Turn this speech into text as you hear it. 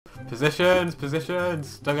Positions,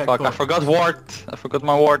 positions. Don't get Fuck, caught. I forgot ward. I forgot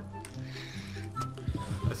my ward.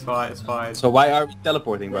 It's fine, it's fine. So why are we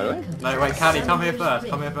teleporting, by the way? No, wait, Caddy, come here first.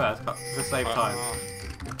 Come here first. Just save time.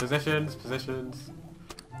 Positions, positions.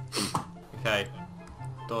 Okay.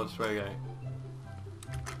 Dodge, where you go?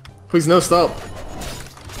 Please no, stop.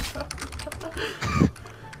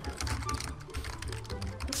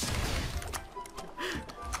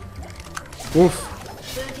 Woof.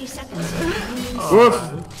 30 seconds. Woof.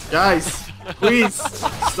 Guys, please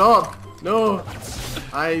stop. No.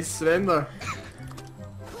 I surrender.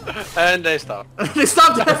 And they stop. They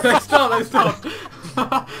stopped. They stop.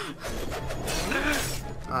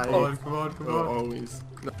 I Come on, come on, come will on. always.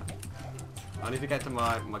 No. I need to get to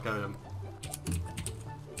my golem.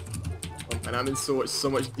 And I'm in so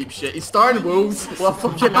much deep shit. He's starting wolves. What a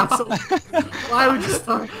fucking asshole. Why would you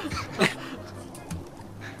start?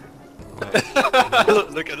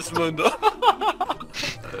 Look at this mundo.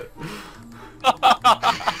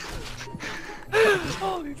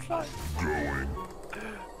 Holy fuck.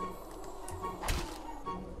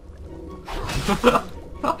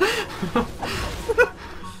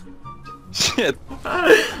 Shit.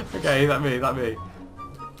 Okay, that me.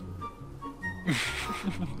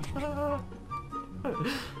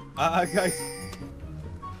 Guys.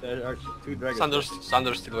 There are 2 dragons.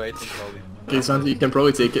 Sander's still waiting probably. Okay, Sandy, you can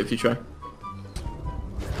probably take it if you try.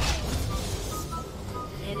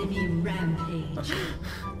 Enemy rampage.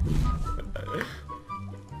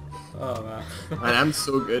 Oh man. And I'm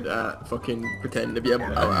so good at fucking pretending to be a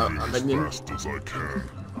minion. As I can.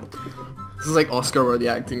 This is like Oscar-worthy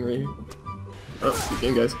acting, right? Oh, good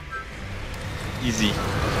game, guys. Easy.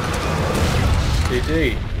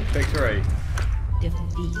 GG. Victory.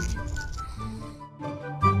 Defeat.